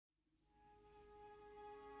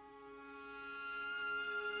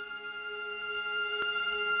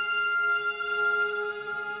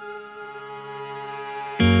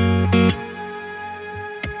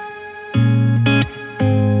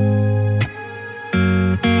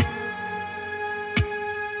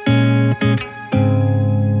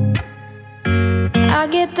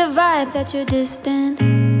vibe that you're distant.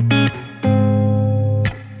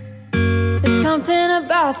 There's something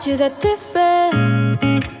about you that's different.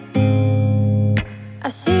 I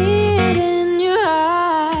see it in your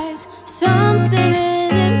eyes. Something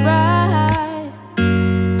isn't right.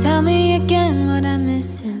 Tell me again what I'm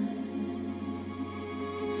missing.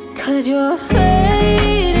 'Cause you're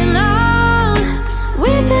fading out.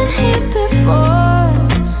 We've been here before.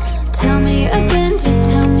 Tell me again,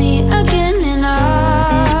 just tell me again, and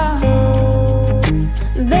I'll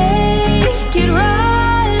make it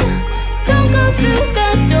right. Don't go through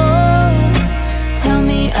that door. Tell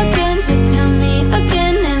me again, just tell me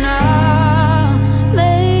again, and I'll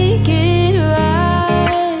make it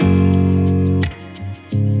right.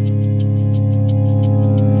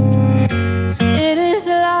 It is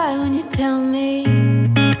a lie when you tell me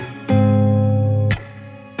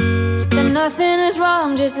that nothing is wrong,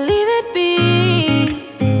 just leave it be.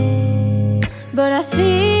 But I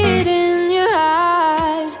see it in your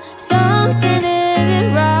eyes. Something isn't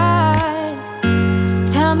right.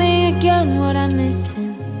 Tell me again what I'm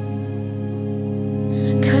missing.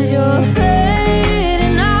 'Cause you're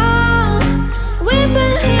fading out. We've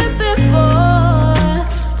been here before.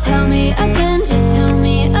 Tell me again, just tell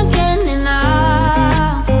me again, and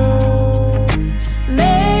I'll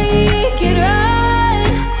make it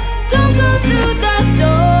right. Don't go through that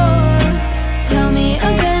door. Tell me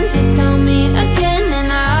again, just tell me again,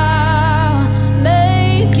 and I'll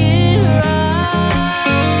make it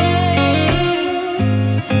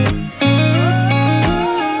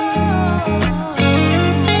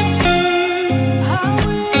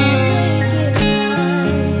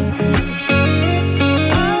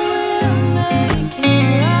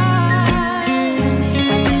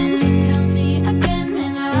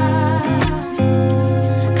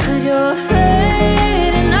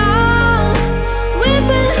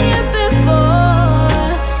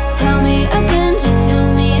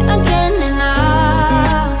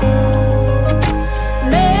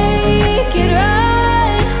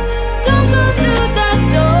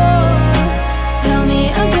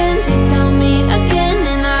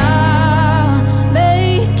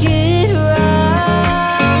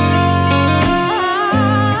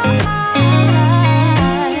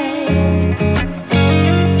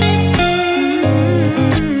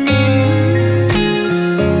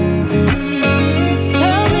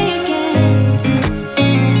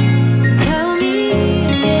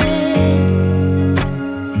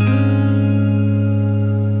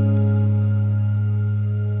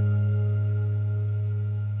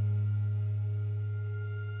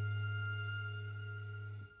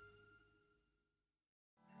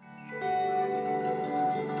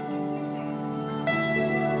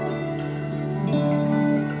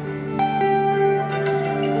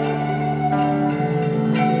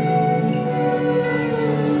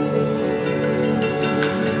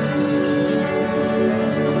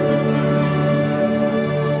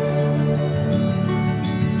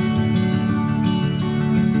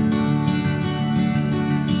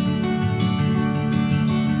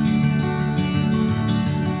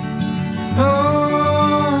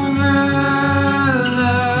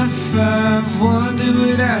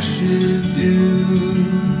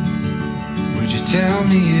Tell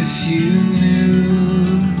me if you knew.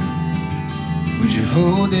 Would you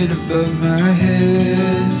hold it above my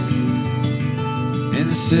head and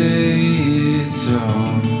say it's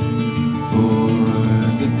all for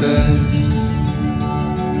the best?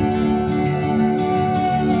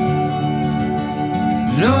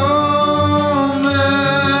 All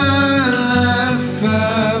my life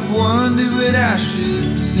I've wondered what I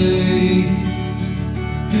should say.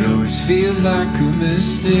 It always feels like a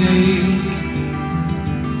mistake.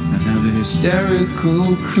 Another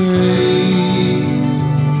hysterical craze.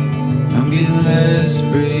 I'm getting less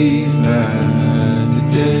brave by the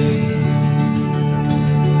day.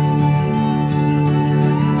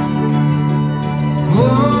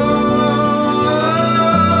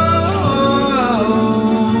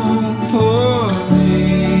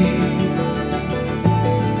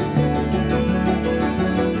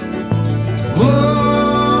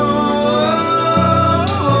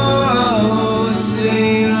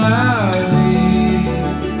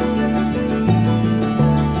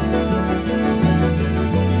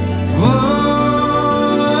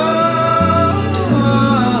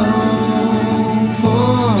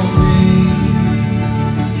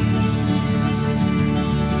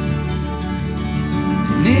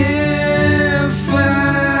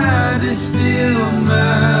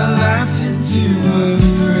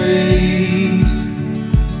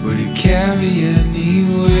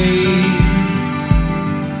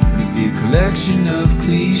 Of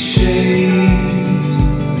cliches,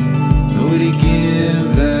 would he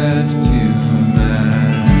give left to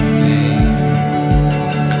my name?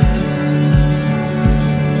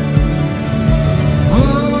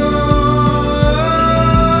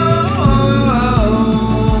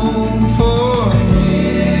 For me,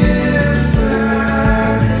 if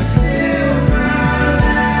love is still my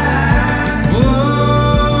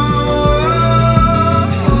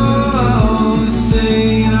life.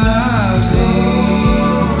 Say la vie.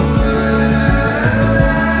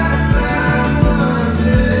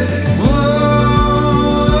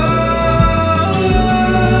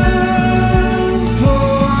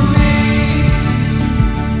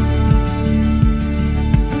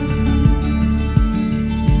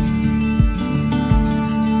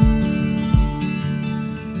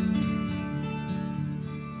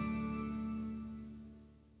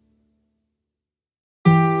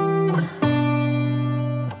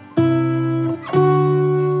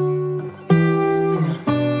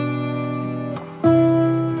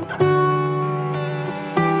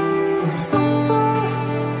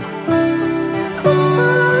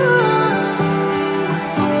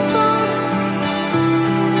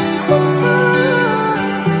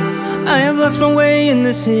 My way in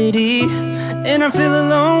the city, and I feel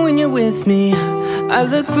alone when you're with me. I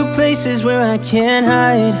look for places where I can't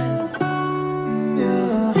hide.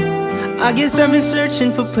 I guess I've been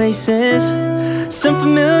searching for places, some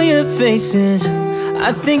familiar faces.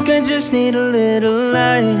 I think I just need a little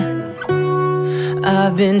light.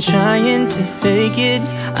 I've been trying to fake it,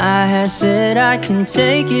 I have said I can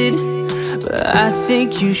take it, but I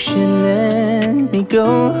think you should let me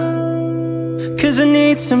go. 'Cause I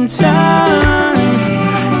need some time.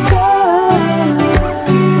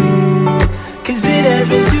 'Cause it has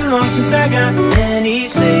been too long since I got any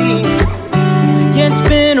sleep. Yeah, it's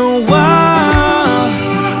been a while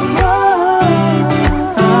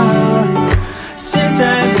since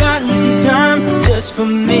I've gotten some time just for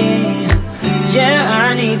me. Yeah,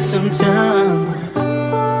 I need some time.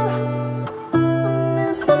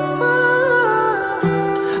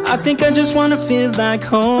 I think I just wanna feel like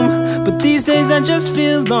home, but these days I just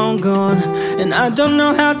feel long gone, and I don't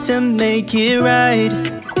know how to make it right.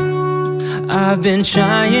 I've been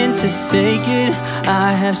trying to fake it,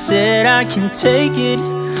 I have said I can take it,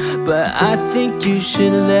 but I think you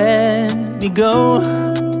should let me go.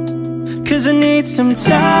 'Cause I need some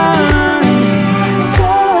time.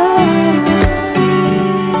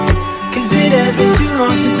 'Cause it has been too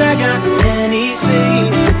long since I got any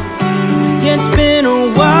sleep. Yeah, it's been a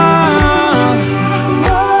while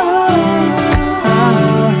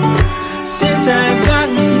since I've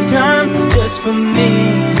gotten some time just for me.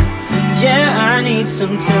 Yeah, I need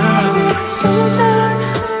some time. Sometime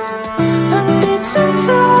I need some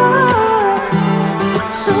time.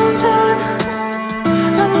 Sometime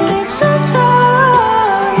I need some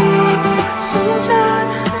time. Sometime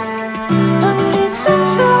I need some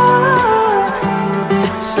time.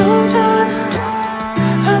 Sometime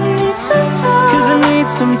I need some time. 'Cause I need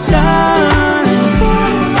some time.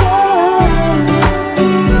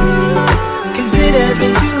 'Cause it has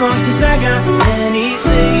been too long since I got any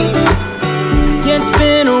sleep. Yeah, it's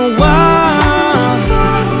been a while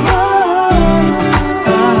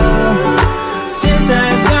since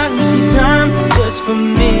I've gotten some time just for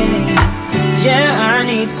me. Yeah, I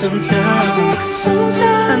need some time.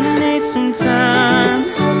 I need some time.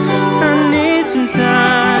 I need some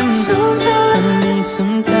time. I need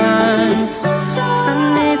some time. I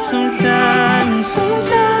need some time.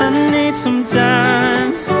 I need some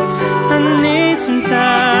time. I need some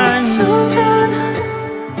time.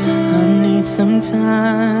 I need some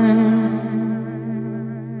time.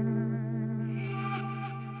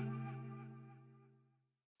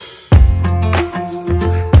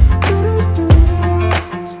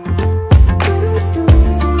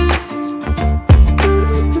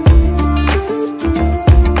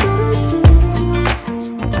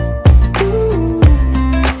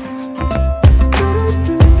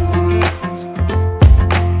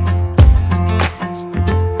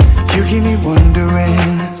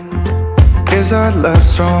 Our love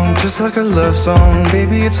strong, just like a love song.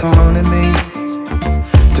 Baby, it's haunting me.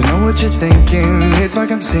 Don't know what you're thinking. It's like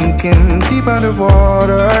I'm sinking deep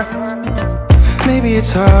underwater. Maybe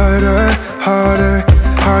it's harder, harder,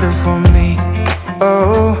 harder for me.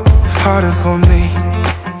 Oh, harder for me.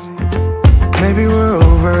 Maybe we're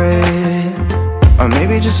over it, or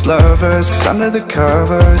maybe just lovers. 'Cause under the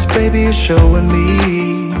covers, baby, you're showing me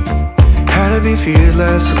how to be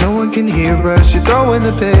fearless, so no one can hear us. You're throwing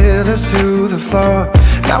the pillars to the floor.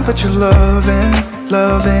 Now put your loving,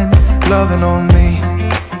 loving, loving on me.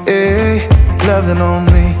 Hey, loving on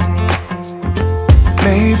me.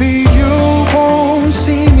 Maybe you won't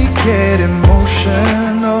see me get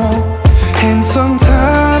emotional, and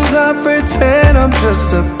sometimes I pretend I'm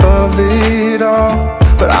just above it all.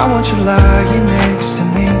 But I want you lying next to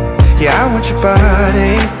me. Yeah, I want your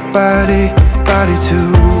body, body, body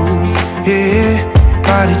too. Yeah,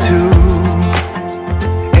 body too.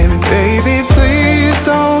 And baby, please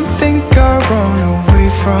don't think I run away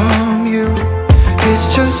from you. It's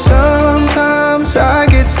just sometimes I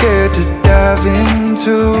get scared to dive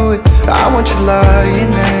into it. I want you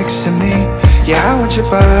lying next to me. Yeah, I want your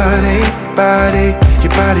body, body,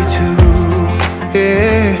 your body too.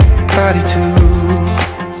 Yeah, body too.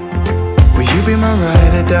 Will you be my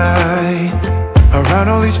ride or die? Around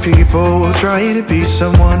all these people, we'll try to be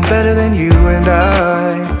someone better than you and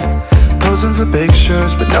I. Posing for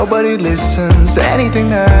pictures, but nobody listens to anything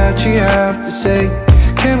that you have to say.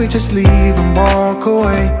 Can we just leave and walk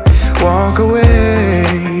away? Walk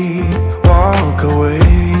away, walk away.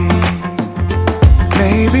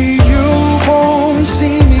 Maybe you won't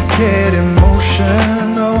see me get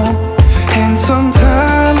emotional, and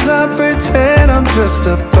sometimes I pretend I'm just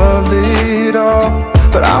above it all.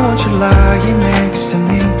 But I want you lying next to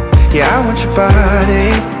me. Yeah, I want your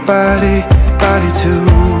body, body, body too.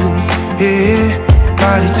 Yeah,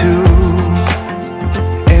 body too.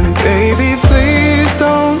 And baby, please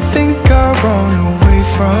don't think I'll run away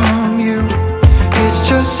from you. It's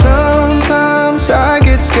just sometimes I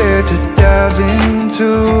get scared to dive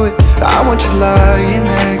into it. I want you lying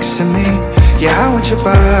next to me. Yeah, I want your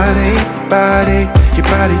body, body, your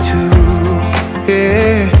body too.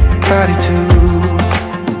 Yeah, body too.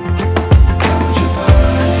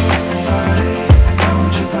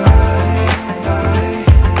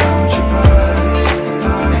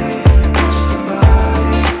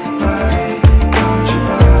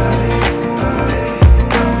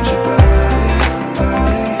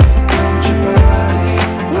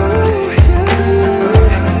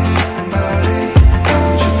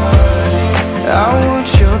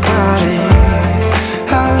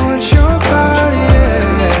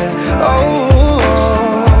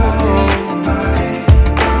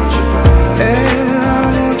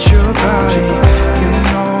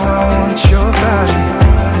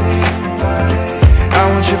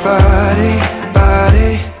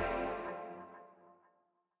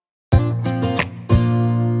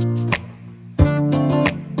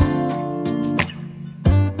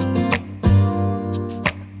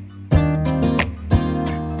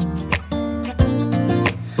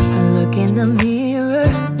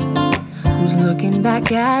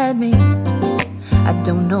 At me, I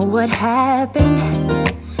don't know what happened.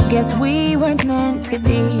 Guess we weren't meant to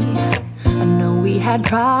be. I know we had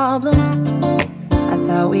problems. I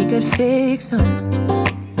thought we could fix them,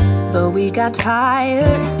 but we got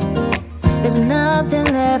tired. There's nothing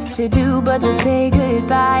left to do but to say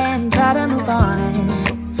goodbye and try to move on.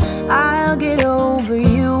 I'll get over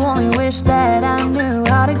you, only wish that I knew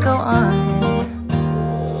how to go on.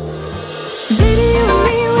 Baby, you and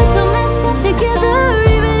me, we're so messed up together.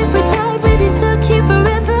 Even if we tried, we'd be stuck here forever.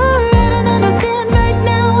 I don't understand right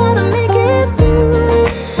now how to make it through,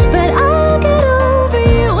 but I'll get over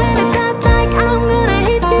you, and it's not like I'm gonna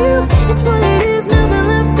hate you. It's what it is, nothing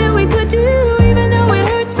left that we could do. Even though it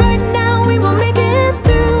hurts right now, we will make it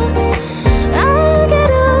through. I'll get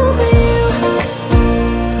over you.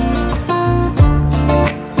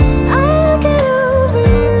 I'll get over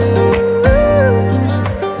you.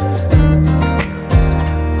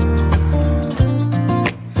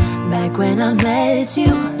 Back when I met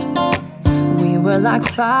you, we were like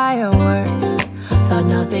fireworks. Thought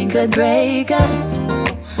nothing could break us,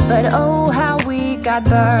 but oh how we got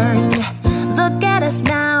burned. Look at us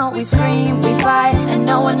now, we scream, we fight, and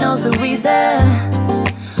no one knows the reason.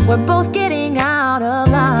 We're both getting out of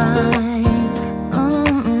line.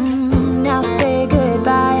 Now say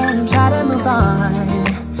goodbye and try to move on.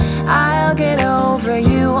 I'll get over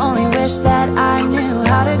you, only wish that I knew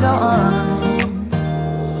how to go on.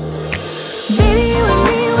 Baby, you and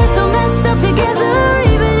me, we're so messed up together.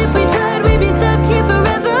 Even if we tried, we'd be stuck here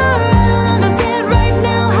forever. I don't understand right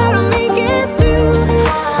now how to make it through,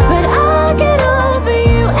 but I'll get over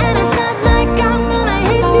you, and it's not like I'm gonna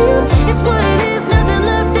hate you. It's what it is, nothing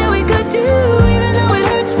left that we could do. Even though it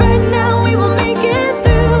hurts right now, we will make it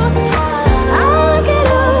through. I'll get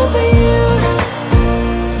over you.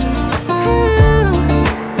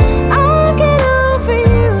 I'll get over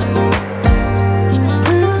you.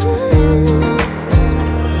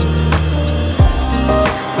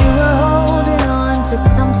 We were holding on to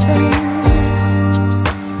something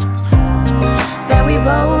that we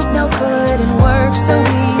both know couldn't work, so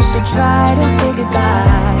we should try to say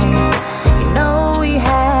goodbye. You know we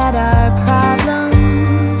had our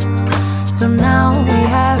problems, so now we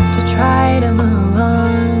have to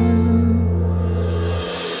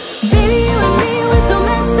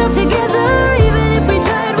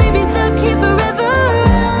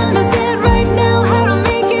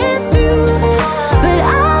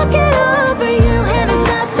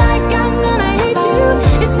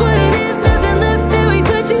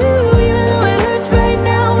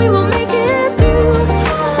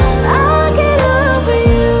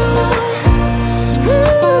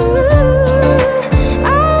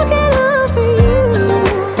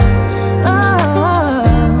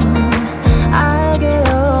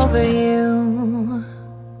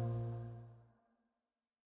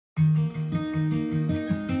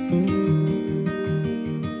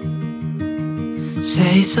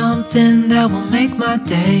Say something that will make my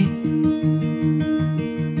day,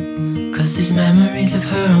 'cause these memories of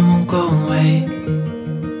her won't go away.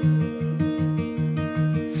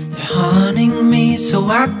 They're haunting me so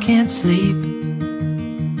I can't sleep.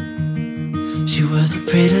 She was a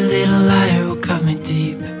pretty little liar who cut me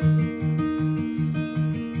deep,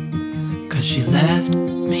 'cause she left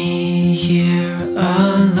me here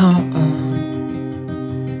alone.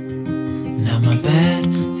 Now my bed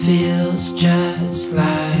feels just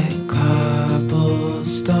like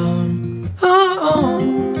cobblestone. Oh,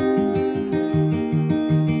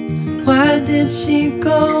 why did she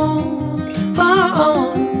go?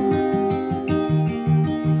 Oh,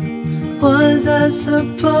 was I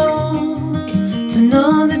supposed to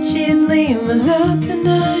know that she'd leave? Was I too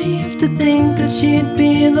naive to think that she'd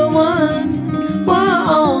be the one?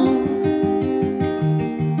 Whoa,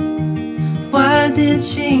 why did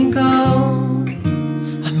she go?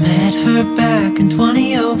 I met her back in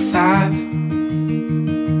 2005.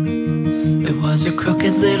 It was her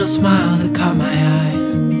crooked little smile that caught my eye.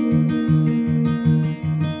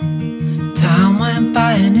 Time went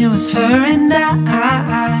by and it was her and I.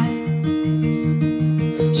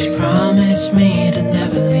 She promised me to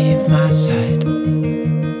never leave my side,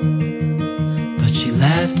 but she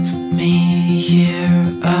left me here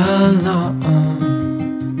alone.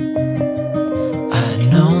 I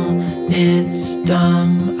know it's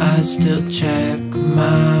dumb, I still check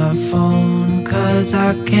my phone, 'cause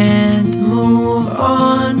I can't move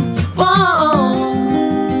on. Whoa,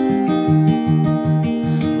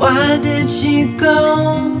 why did she go?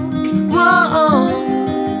 Whoa,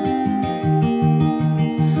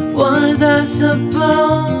 was I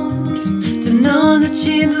supposed to know that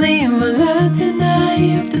she'd leave? Was I too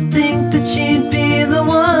naive to think that she'd be the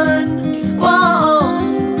one? Whoa,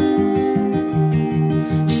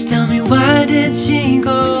 just tell me, why did she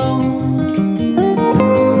go?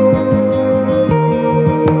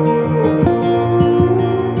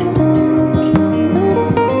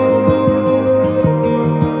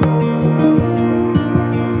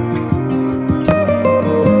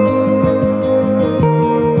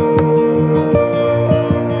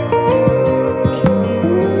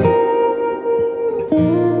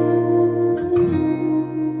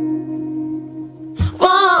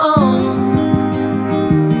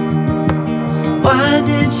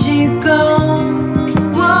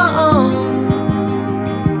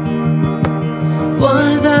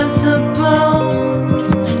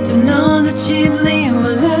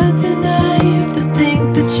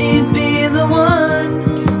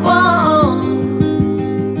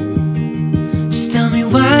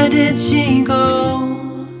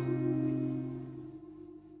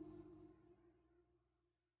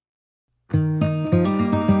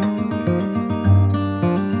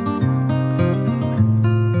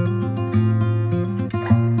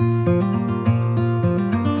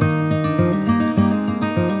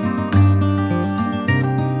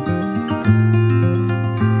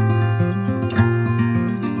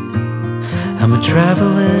 I'm a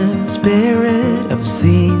traveling spirit, I've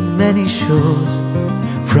seen many shores,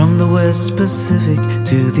 from the West Pacific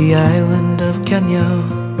to the island of Kenya.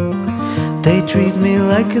 They treat me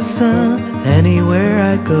like a son anywhere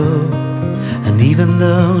I go, and even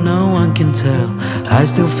though no one can tell, I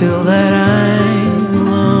still feel that I'm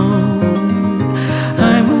alone.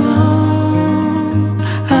 I'm alone,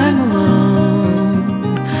 I'm alone,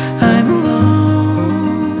 I'm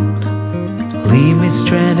alone. Leave me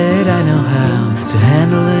stranded, I know how to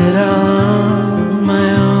handle it all on my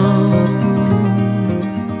own.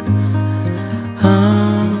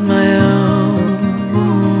 On my own.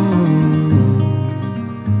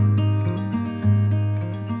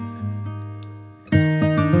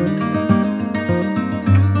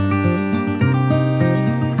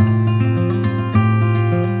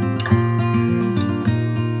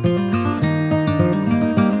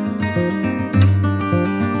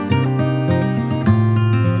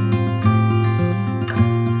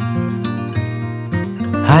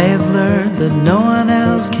 I have learned that no one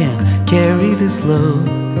else can carry this load.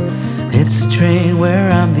 It's a train where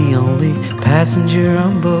I'm the only passenger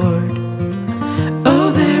on board. Oh,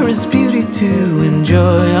 there is beauty to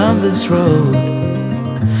enjoy on this road,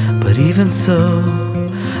 but even so,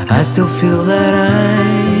 I still feel that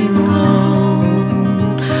I'm alone.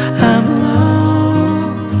 I'm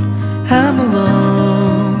alone, I'm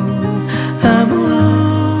alone, I'm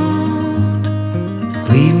alone.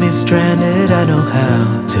 Leave me stranded, I know how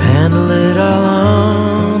to handle it all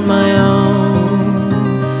on my own.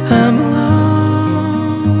 I'm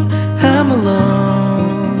alone, I'm alone,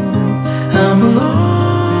 I'm alone.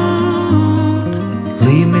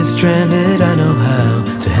 Leave me stranded, I know how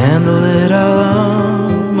to handle it all on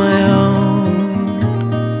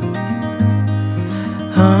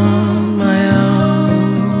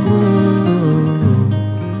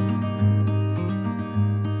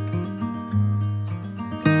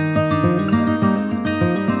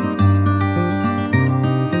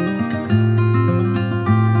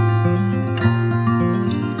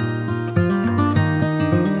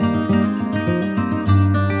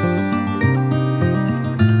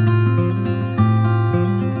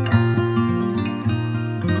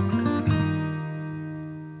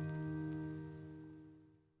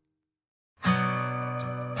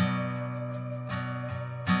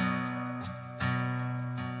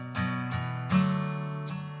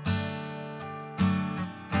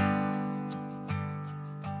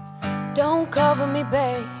Don't cover me,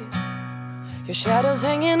 babe. Your shadow's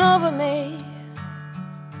hanging over me.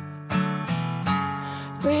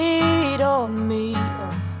 Breathe on me,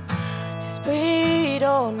 just breathe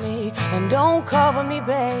on me. And don't cover me,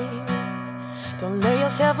 babe. Don't lay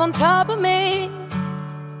yourself on top of me.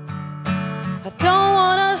 I don't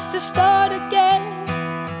want us to start again.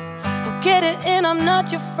 I'll get it in, I'm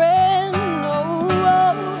not your friend. No,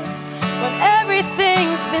 when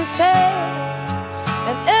everything's been said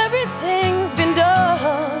and everything's been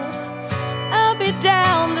done, I'll be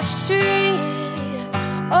down the street,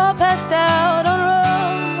 all passed out on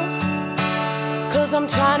rum. 'Cause I'm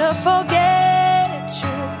trying to forget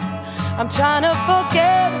you, I'm trying to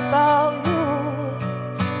forget about you.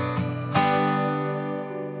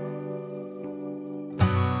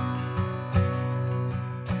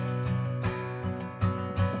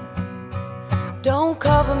 Don't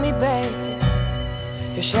cover me, babe.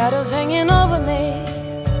 Your shadow's hanging over me.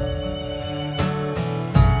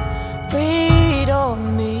 Breathe on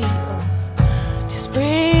me, just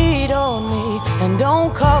breathe on me. And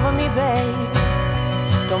don't cover me, babe.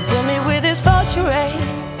 Don't fill me with this false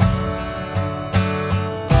charades.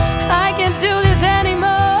 I can't do this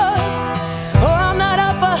anymore, or I'm not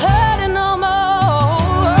up for hurting no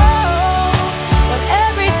more. But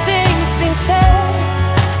everything's been said,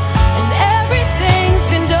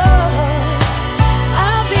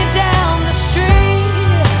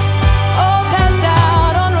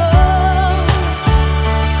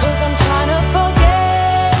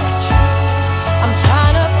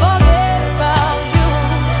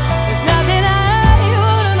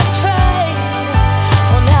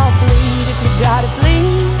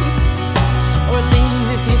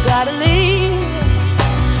 gotta leave.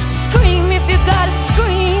 Scream if you gotta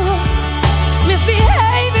scream.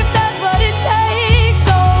 Misbehave if that's what it takes.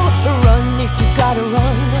 Oh, run if you gotta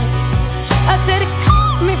run. I said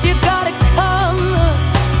come if you gotta come.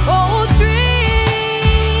 Oh,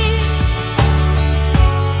 dream.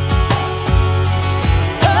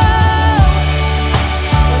 Oh,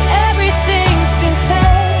 when everything's been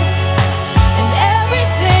said and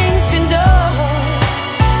everything's been done,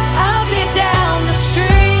 I'll be down the street,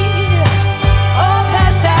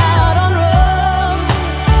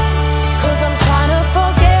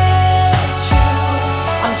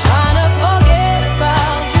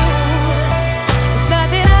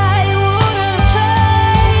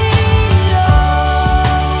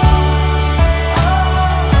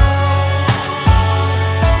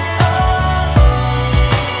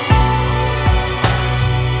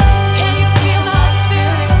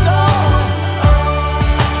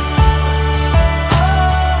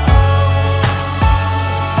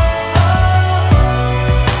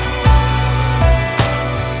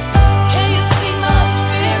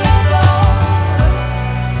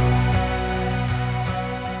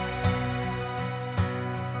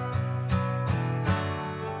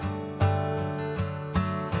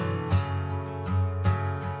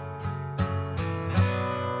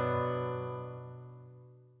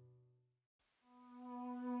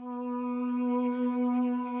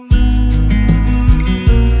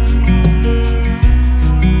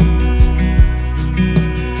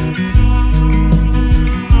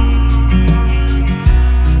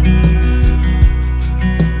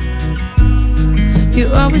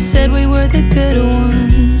 said we were the good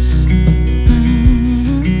ones.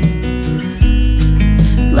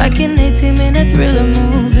 Like an 18-minute thriller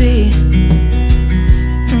movie.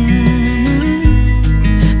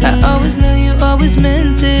 I always knew you always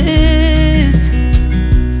meant it,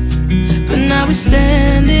 but now we're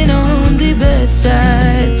standing on the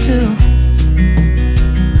bedside too.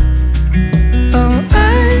 Oh,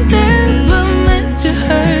 I never meant to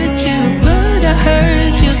hurt you, but I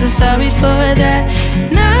hurt you, so sorry for that.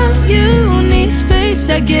 Now you need space,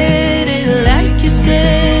 I get it, like you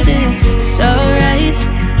said, it's alright.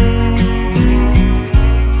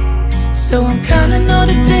 So I'm counting all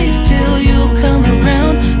the days till you come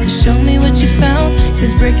around to show me what you found.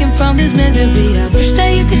 Since breaking from this misery, I wish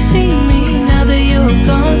that you could see me now that you're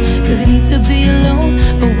gone. 'Cause you need to be alone,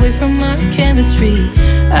 away from our chemistry.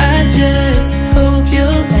 I just hope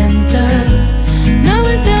you'll end up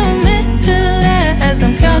knowing that I'm meant to last.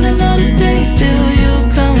 I'm counting all the days till you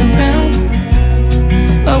come around.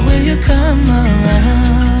 Or will you come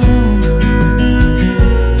around?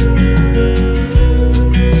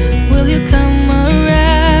 Will you come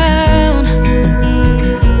around?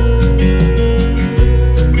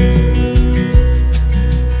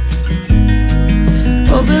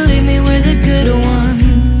 Oh, believe me, we're the good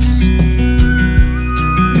ones.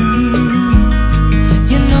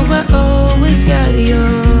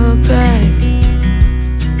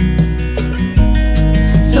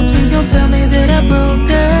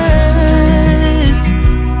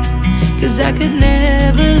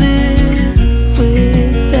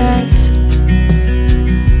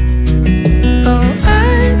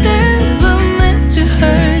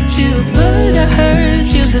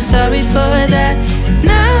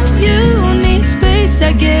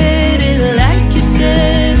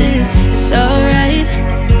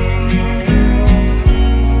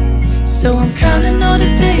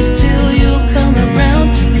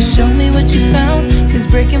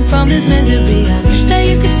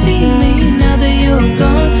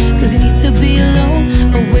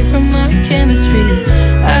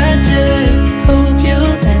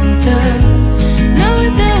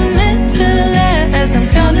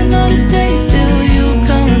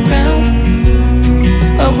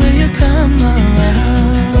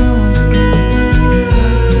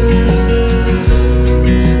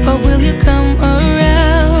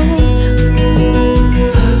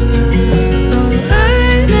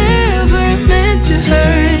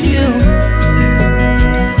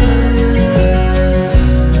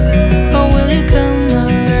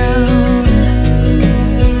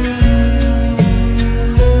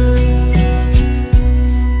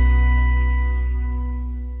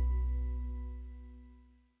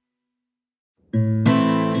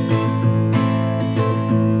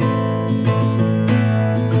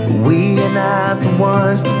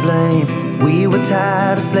 We were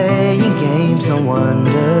tired of playing games, no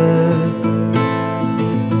wonder.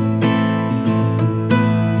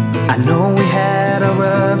 I know we had our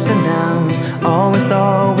ups and downs, always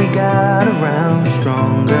thought we got around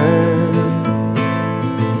stronger.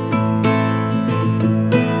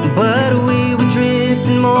 But we were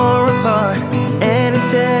drifting more apart, and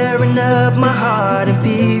it's tearing up my heart in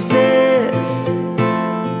pieces.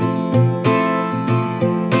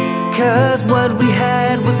 'Cause what we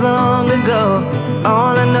had was long ago.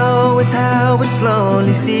 All I know is how it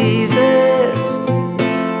slowly ceases.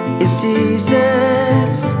 It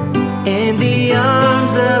ceases in the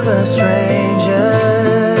arms of a stranger,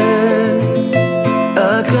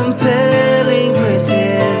 a compelling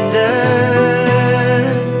pretender.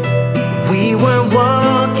 We were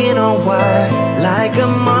walking on wire, like a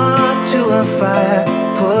moth to a fire,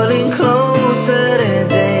 pulling closer to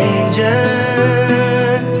danger,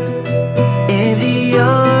 in the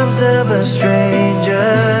arms of a stranger.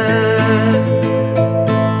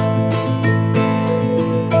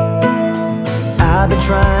 I've been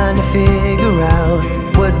trying to figure out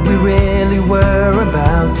what we really were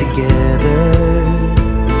about together.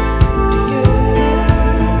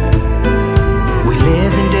 We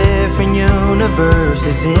lived in different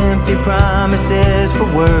universes, empty promises for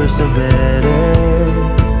worse or better.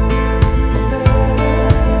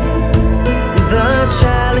 The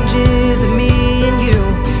challenges of me and you,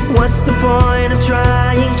 what's the point of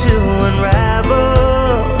trying to unravel?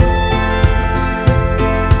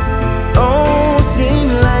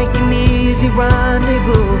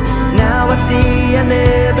 Rendezvous. Now I see I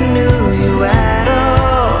never knew you at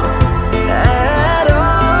all, at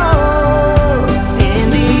all. In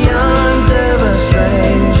the arms of a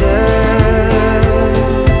stranger,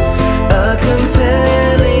 a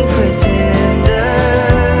compelling pretender.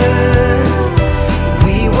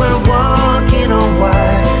 We were walking on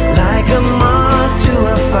wire, like a moth to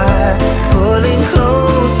a fire, pulling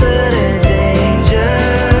closer to danger.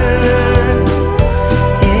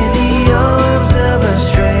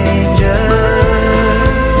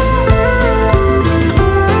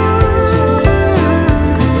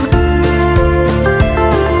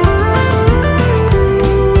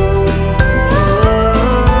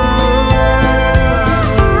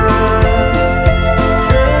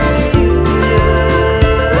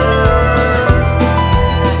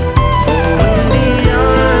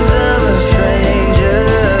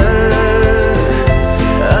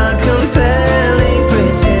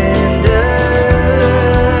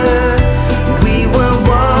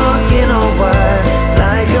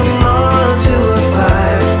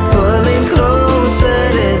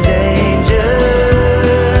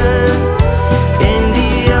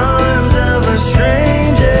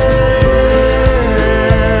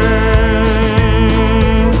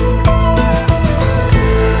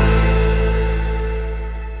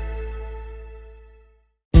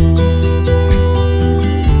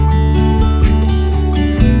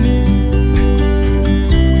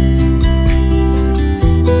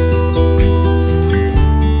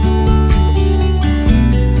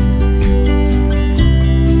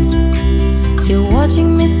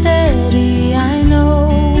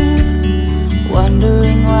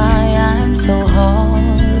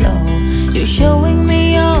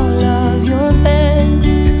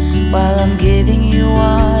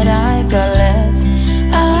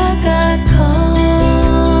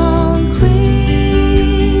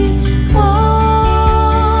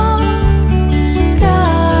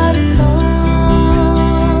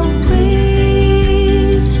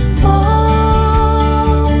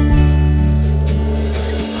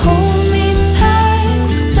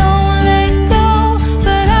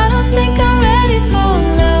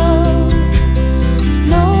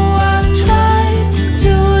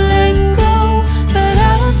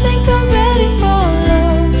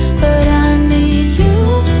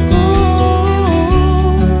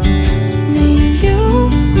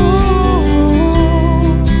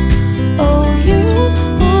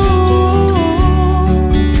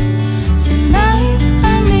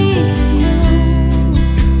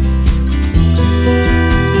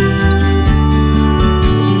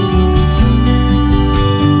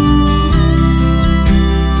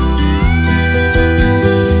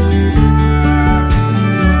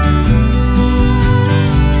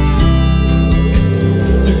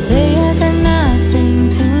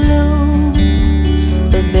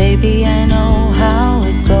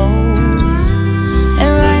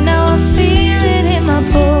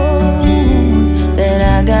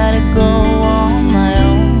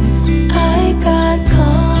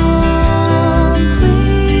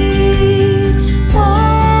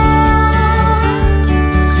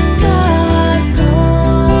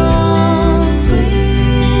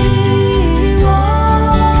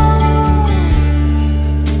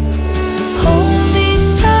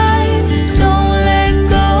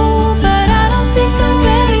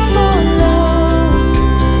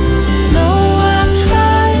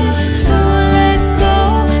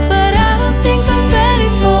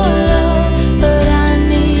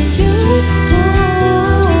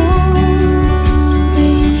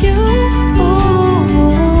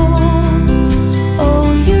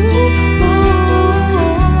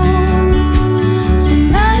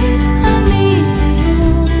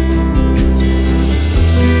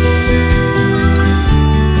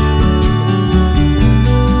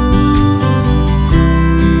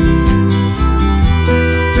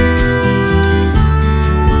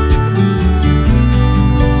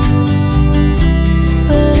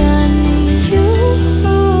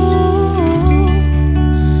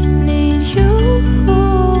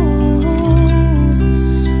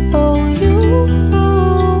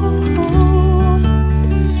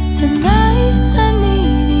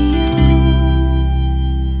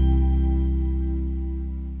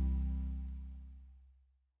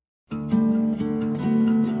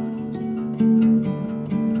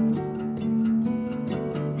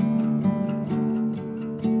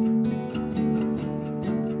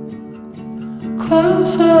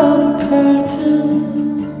 Close all the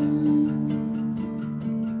curtains.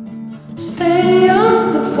 Stay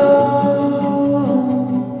on the phone.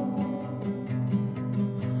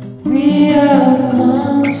 We are the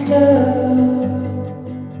monsters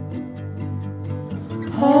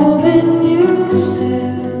holding you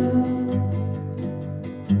still.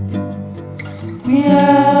 We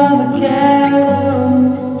are the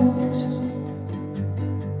gallows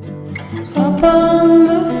up on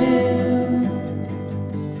the hill.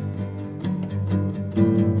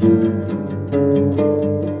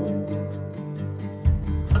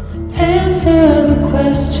 Answer the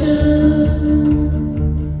question.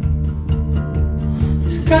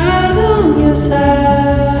 Is God on your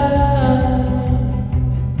side?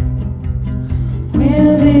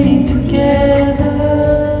 We'll be together.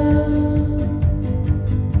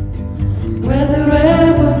 We're the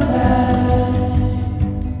rebel tide.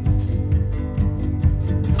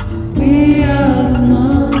 We are the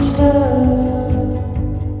monster.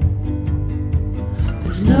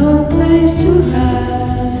 There's no place to hide.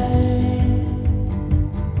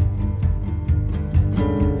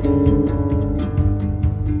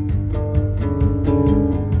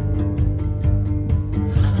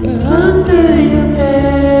 We're under your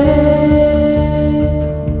bed.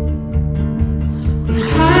 We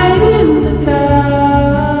hide in the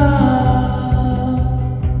dark.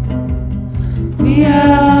 We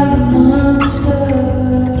are the monster,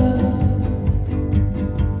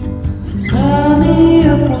 an army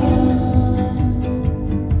of one.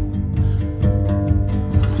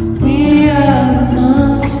 We are the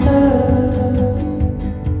monster,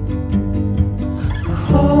 a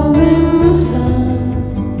hole in the sun.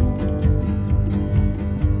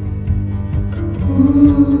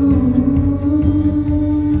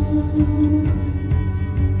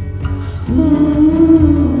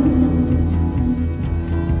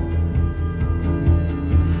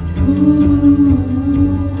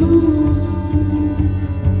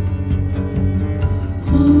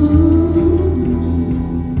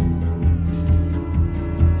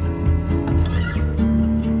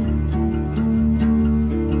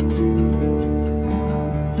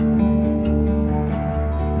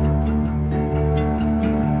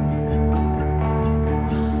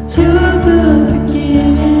 You're the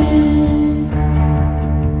beginning.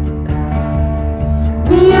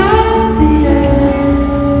 We are the end.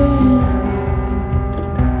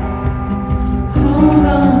 Hold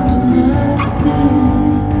on to nothing.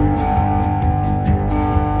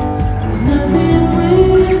 There's nothing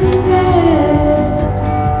we'll last.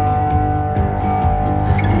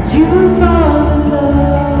 As you fall in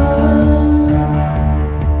love,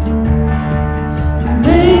 we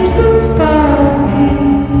make you fall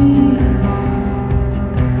deep.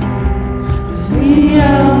 'Cause we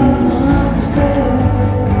are the monster.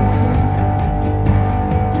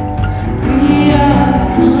 We are the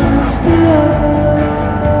monster.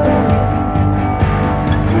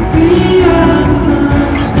 We are the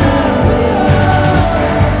monster.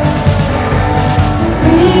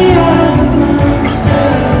 We are the monster.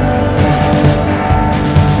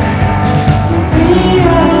 We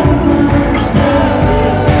are the monster.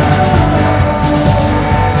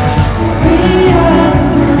 We are the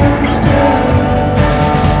monster. We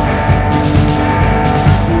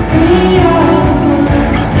are the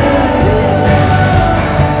monster.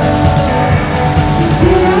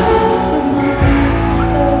 We are the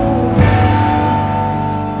monster.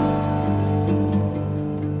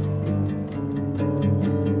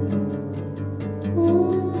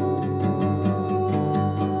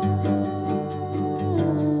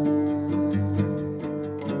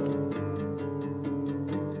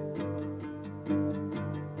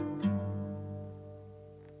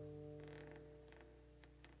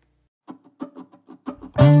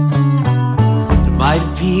 There might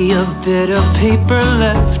be a bit of paper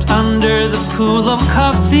left under the pool of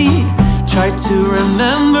coffee. Try to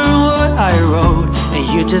remember what I wrote and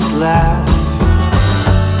you just laugh.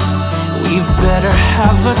 We better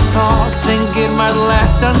have a talk, think it might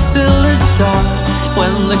last until it's dark.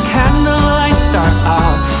 When the candle lights are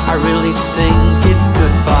out, I really think it's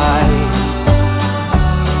goodbye.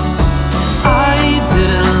 I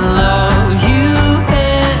didn't love you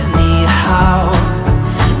anyhow.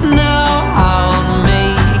 Now I'll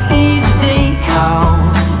make each day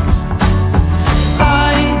count.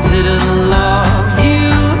 I didn't love you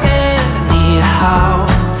anyhow.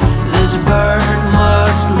 This bird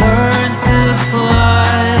must learn to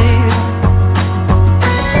fly.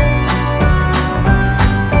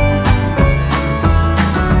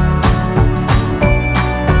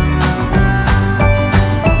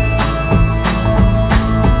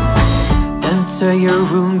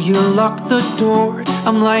 lock the door.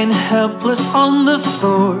 I'm lying helpless on the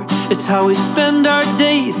floor. It's how we spend our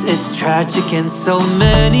days. It's tragic in so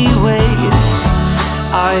many ways.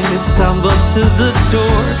 I stumbled to the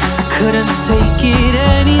door. I couldn't take it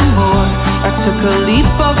anymore. I took a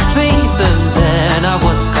leap of faith.